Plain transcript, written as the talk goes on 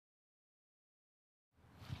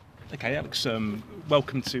Okay, Alex,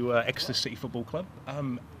 welcome to Exeter City Football Club.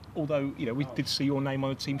 Although, we did see your name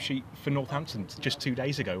on the team sheet for Northampton just 2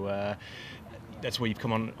 days ago. That's where you've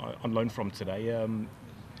come on loan from today.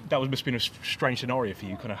 That must have been a strange scenario for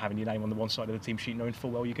you, kind of having your name on the one side of the team sheet, knowing full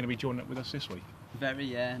well you're going to be joining up with us this week. Very,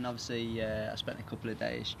 yeah, and obviously I spent a couple of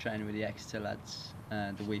days training with the Exeter lads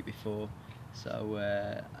the week before, so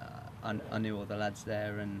I knew all the lads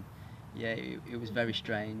there, and yeah, it was very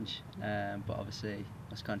strange, but obviously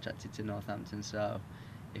I was contracted to Northampton, so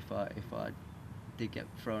if I did get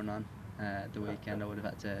thrown on the weekend, I would have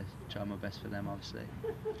had to try my best for them, obviously.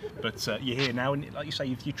 But you're here now, and like you say,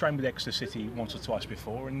 you trained with Exeter City once or twice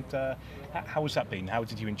before, and how has that been? How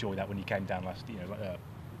did you enjoy that when you came down last, a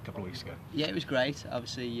couple of weeks ago? Yeah, it was great.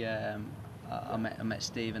 Obviously, I met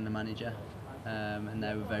Steve and the manager, and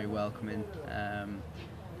they were very welcoming.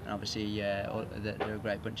 And obviously, they're a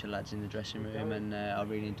great bunch of lads in the dressing room, and I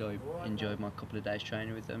really enjoyed my couple of days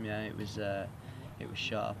training with them. Yeah, it was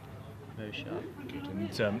sharp, very sharp.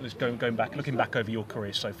 Good. And let's looking back over your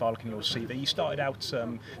career so far, looking at your CV. You started out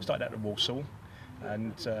at Walsall,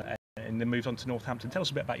 and then moved on to Northampton. Tell us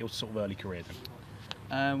a bit about your sort of early career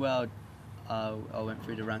then. Well, I went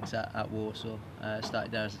through the ranks at Walsall.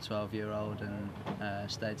 Started there as a 12-year-old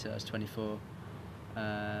and stayed till I was 24.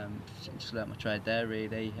 Just learnt my trade there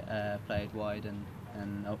really. Played wide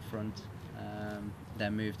and up front.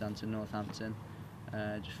 Then moved on to Northampton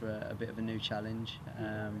just for a bit of a new challenge.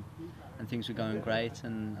 And things were going great,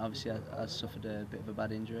 and obviously I suffered a bit of a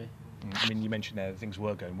bad injury. I mean, you mentioned there that things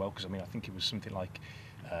were going well, because I think it was something like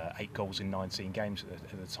 8 goals in 19 games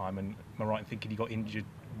at the time. And am I right in thinking you got injured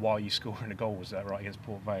while you scoring a goal? Was that right, against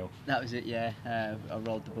Port Vale? That was it, yeah. I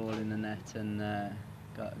rolled the ball in the net and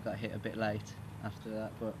got hit a bit late after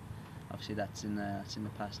that. But obviously that's in the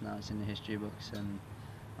past now. It's in the history books, and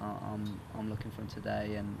I'm looking from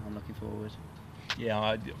today, and I'm looking forward.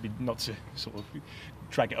 Yeah, not to sort of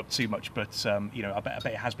drag it up too much, but I bet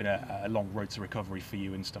it has been a long road to recovery for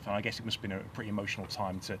you and stuff. And I guess it must have been a pretty emotional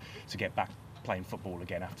time to get back playing football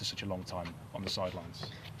again after such a long time on the sidelines.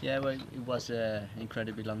 Yeah, well, it was an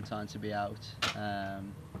incredibly long time to be out.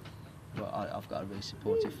 But I've got a really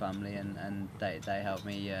supportive family, and they helped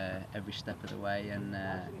me every step of the way. And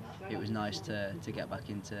it was nice to get back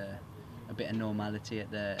into a bit of normality at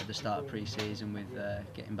the start of pre-season with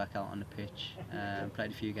getting back out on the pitch.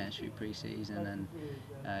 Played a few games through pre-season, and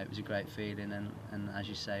it was a great feeling, and as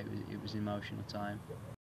you say, it was an emotional time.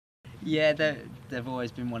 Yeah, they've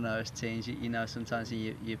always been one of those teams. Sometimes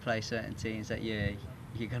you play certain teams that you're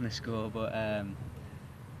going to score, but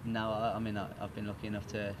no, I've been lucky enough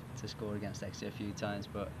to score against Exeter a few times,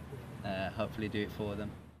 but hopefully do it for them.